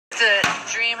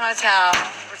Dream Hotel.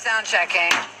 We're sound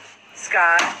checking.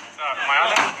 Scott. Am I on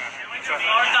that?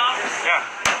 Yeah.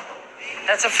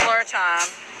 That's a floor tom.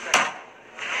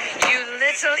 You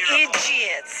little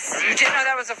idiots. You didn't know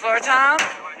that was a floor tom? You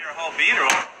want to hear a whole beat or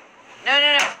what?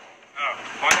 No. Oh,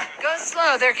 what? Go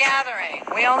slow. They're gathering.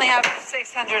 We only have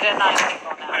 609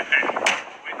 people now. Wait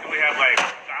till we have like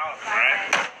 1,000,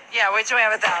 right? Yeah, wait till we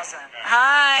have 1,000.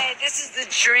 Hi, this is the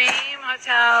Dream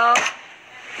Hotel.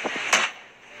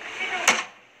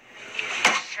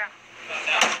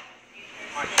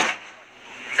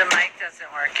 The mic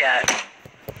doesn't work yet.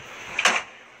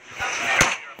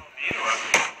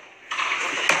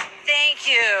 Thank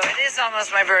you. It is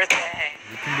almost my birthday.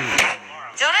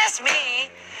 Don't ask me.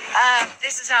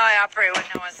 This is how I operate when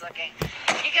no one's looking.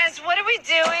 You guys, what are we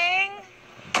doing?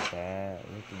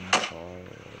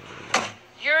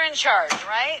 You're in charge,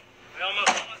 right? We're almost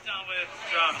done with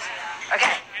drums.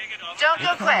 Okay. Don't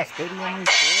go quick. Get it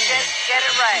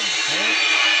right.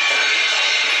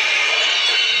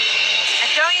 And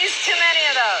don't use too many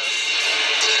of those.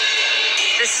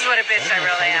 This is what a bitch I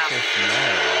really am.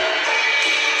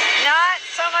 Not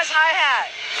so much hi-hat.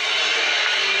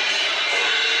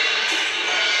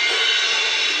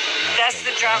 That's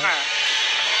the drummer.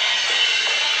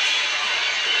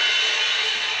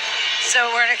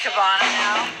 So we're in a cabana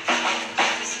now.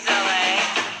 This is LA.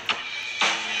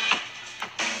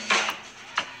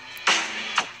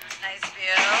 Nice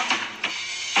view.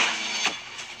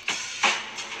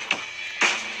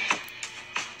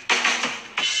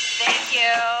 Thank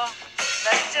you.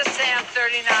 Let's just say I'm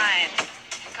 39.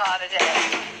 Call it a day.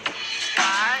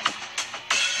 Scott.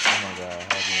 Oh my God.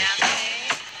 Anthony.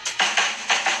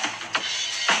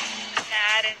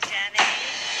 Dad and Jenny.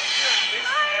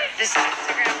 This is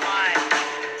Instagram Live.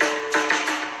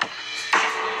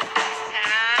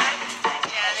 Tad and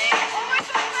Jenny. Oh my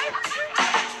God.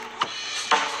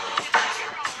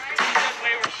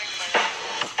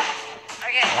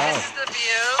 Okay, this is the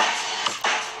view.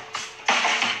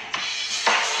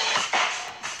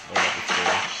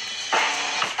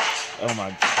 Oh my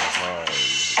God.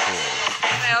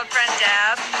 My old friend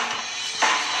Deb.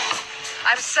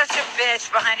 I'm such a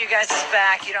bitch behind you guys'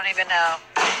 back. You don't even know.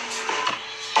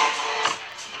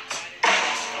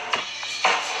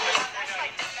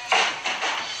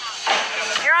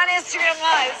 You're on Instagram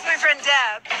Live. This is my friend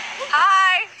Deb.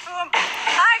 Hi.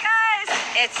 Hi, guys.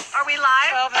 Are we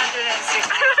live?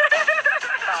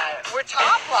 1265. We're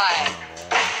top live.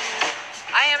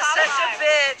 I am such a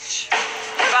bitch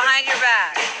behind your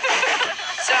back.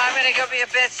 So I'm going to go be a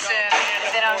bitch soon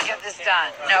if they don't get this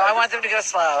done. No, I want them to go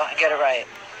slow and get it right.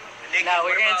 No,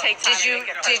 we're gonna take time.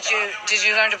 Did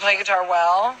you learn to play guitar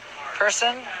well,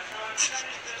 person?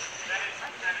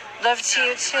 Love to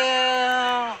you too.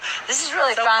 This is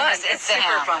really So fun. fun. It's It's super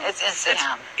Instaham. fun. It's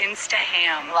Instaham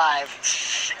Instaham. live.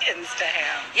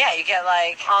 Instaham. Yeah, you get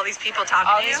like All these people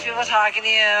talking all to these you. people talking to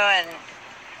you and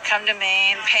come to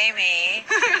Maine, pay me.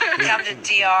 Come to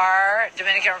DR,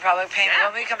 Dominican Republic, pay me. Yeah.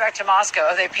 When we come back to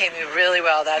Moscow, they paid me really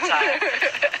well that time.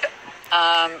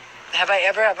 Have I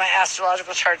ever had my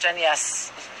astrological chart done?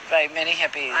 Yes, by many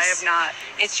hippies. I have not.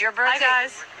 It's your birthday. Hi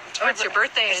guys. Oh, it's your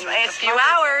birthday in a It's few my birthday.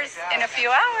 hours. In a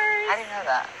few How hours. do you know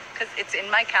that? Because it's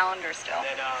in my calendar still.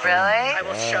 Really? I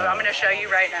will show. I'm gonna show you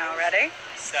right now. Ready?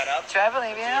 Set up. Do I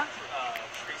believe you?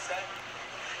 Preset.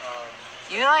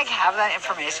 You like have that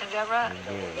information, Deborah?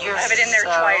 You're I have it in there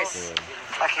so twice.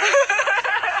 fucking-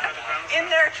 In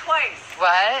there twice.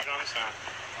 What? Drum sound.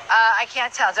 I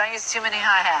can't tell. Don't use too many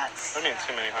hi-hats. What do you mean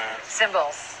too many hi-hats?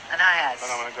 Cymbals and hi-hats. Then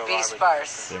I'm gonna go Be live with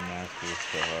sparse. Their mask is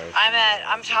so hard.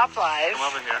 I'm top live, Come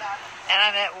over here. and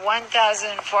I'm at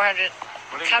 1,400.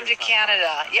 What are Come you to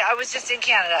Canada. Yeah, I was just in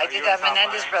Canada. I did that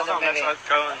Menendez brother movie Let's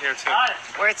go in here too.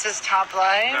 where it says top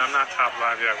live. No, I'm not top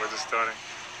live yet. We're just starting.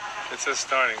 It says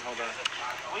starting. Hold on.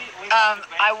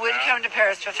 I would come to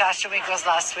Paris, but Fashion Week was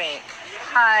last week.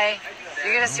 Hi.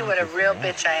 You're gonna see what a real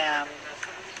bitch I am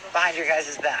behind your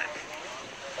guys' back.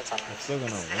 That's on. It's still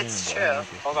gonna win. It's but true. I don't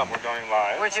think Hold on. We're going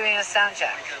live. We're doing a sound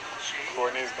check.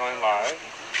 Courtney's going live.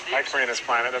 Hi, Karina's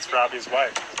Planet. That's Robbie's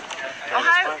wife. Oh,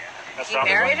 hi. That's He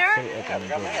Robbie's married wife. her? it's so epic.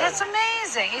 That's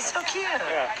amazing. He's so cute.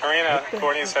 Yeah, Karina.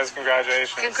 Courtney says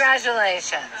congratulations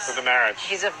Congratulations. for the marriage.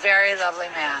 He's a very lovely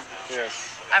man. Yes.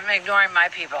 I'm ignoring my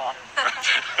people.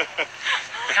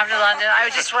 Come to London. I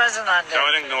just was in London.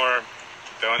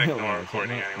 Don't ignore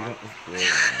Courtney anymore.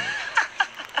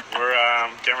 We're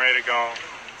getting ready to go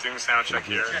doing sound check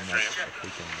here at Dream.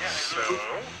 So,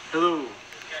 Hello.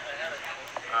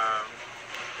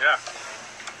 yeah,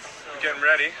 we're getting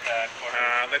ready.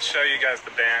 Let's show you guys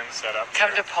the band setup.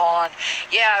 Come to Poland.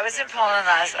 Yeah, I was in Poland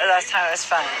last time. It was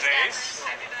fun. Bass.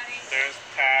 There's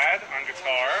Tad on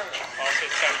guitar. Also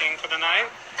teching for the night.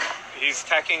 He's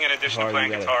teching in addition to Oh,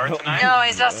 playing you guitar gotta- tonight. No,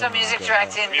 he's also Oh my music God.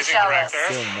 directing the Music cellist.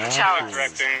 director. So The nasty. cellist.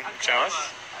 Directing cellist.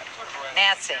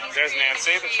 Nancy. There's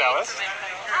Nancy, the cellist.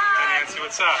 Hey Nancy,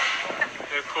 what's up?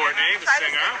 There's Courtney, the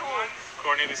singer.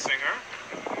 Courtney, the singer.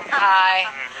 Hi.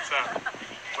 Hey, what's up?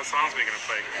 What songs are we gonna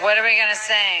play? What are we gonna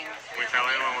sing? Can we tell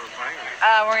anyone what we're playing?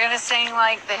 We're gonna sing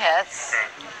like the hits. Okay.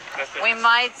 That's the, We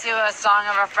might do a song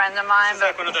of a friend of mine, this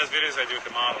is like but one of those videos I do with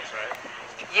the models, right?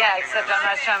 yeah, except I'm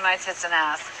not showing my tits and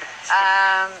ass.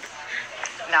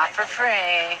 Not for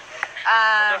free.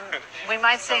 We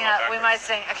might sing.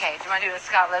 Okay, do you want to do a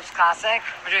Scott Lips classic?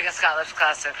 We're doing a Scott Lips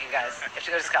classic, you guys. You have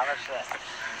to go to Scott Lips for this.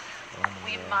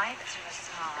 We might do a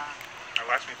song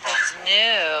Watch me fall. that's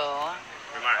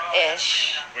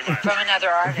new-ish We might. from another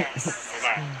artist, We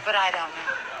might. but I don't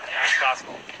know. That's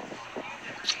possible.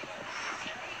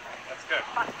 That's good.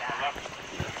 Fuck I that. love it.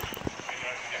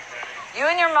 You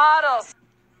and your models.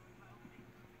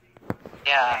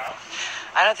 Yeah,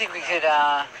 I don't think we could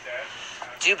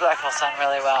do Black Hole Sun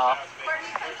really well.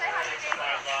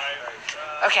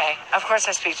 Okay, of course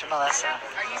I speak to Melissa.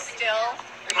 Are you still?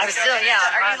 I'm still, yeah.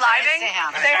 Are you living? Sam.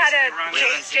 They had a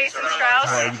Jason Strauss.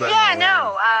 Oh, you got Yeah, me.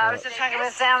 no, I was just talking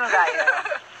with Sam about you.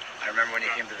 I remember when you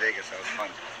came to Vegas. That was fun.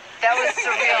 That was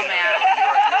surreal, man.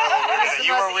 It was the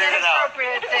You were most weirded out.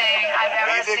 inappropriate thing I've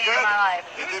ever You did seen good. in my life.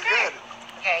 You did good.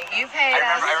 Okay, you paid I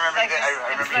remember- us. I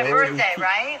remember It's you my did. birthday,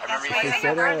 right? I That's remember when you it's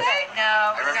said your that. birthday. No,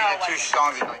 I remember no, you it did two wasn't.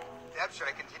 songs. You're like, Deb, should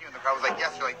I continue? And the crowd was like,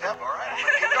 yes. You're like, Deb, all right. I'm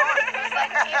like, keep going. It was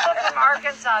like people from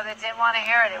Arkansas that didn't want to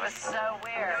hear it. It was so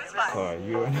weird. It was, Oh,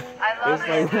 you. I love It's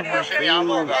it. like Push the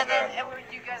envelope out And then there.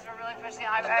 you guys were really pushing.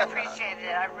 I appreciated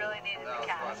it. I really needed the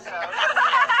cash. So.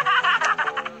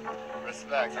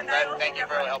 Respect. I'm glad. Thank you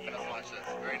for helping us launch this.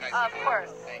 Very nice Of of you.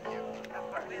 course. Thank you. Of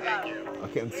course. Thank you. I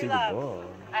couldn't see the ball.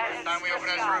 First time we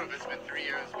opened this roof. It's been 3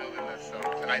 years building this, so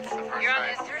tonight's the first You're on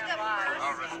night. this. You're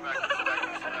Oh, respect.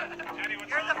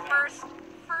 You're the first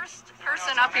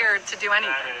person up here to do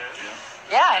anything.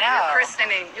 Yeah, I You're know.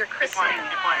 christening. You're christening.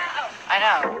 I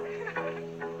know.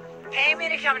 Pay me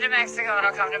to come to Mexico and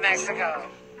I'll come to Mexico.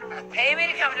 Pay me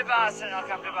to come to Boston and I'll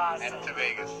come to Boston. And to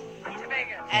Vegas. To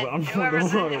Vegas. Well, I'm And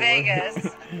whoever's going in away.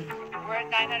 Vegas, we're at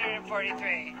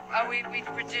 943. Oh, we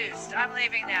reduced. I'm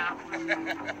leaving now.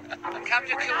 Come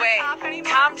to Kuwait.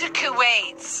 Come to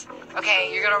Kuwait.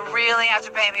 Okay, you're gonna really have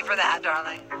to pay me for that,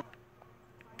 darling.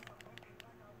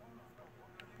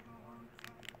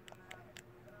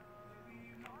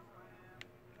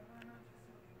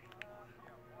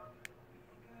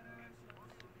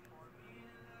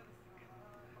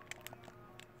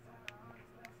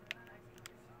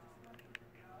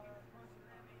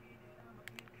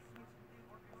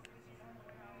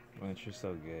 Man, you're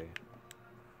so gay.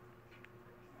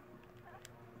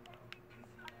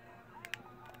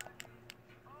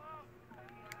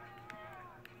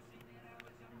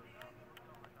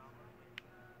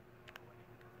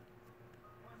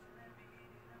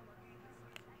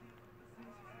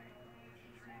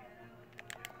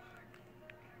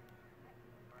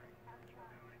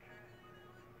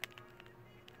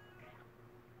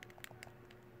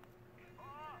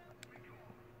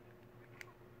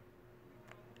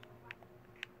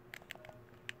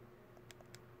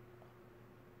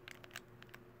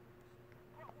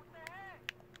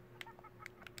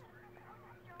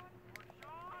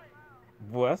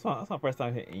 Boy, that's my first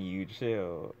time hitting you.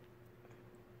 Chill.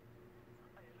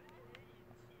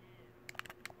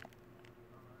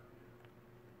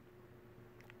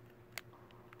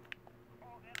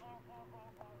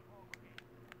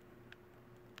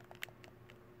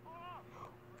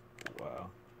 Wow.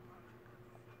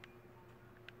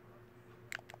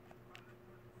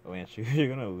 Oh, man, you're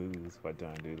gonna lose by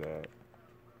trying to do that.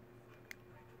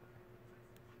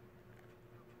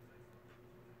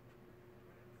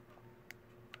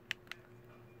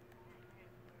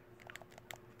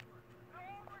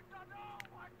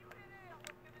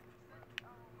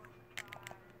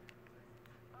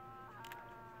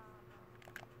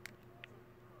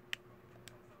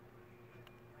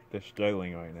 They're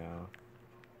struggling right now.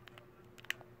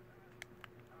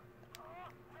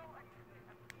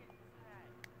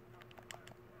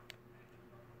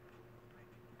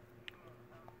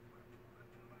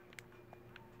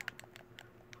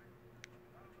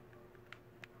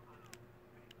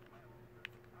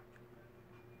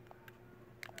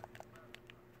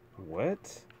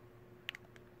 What?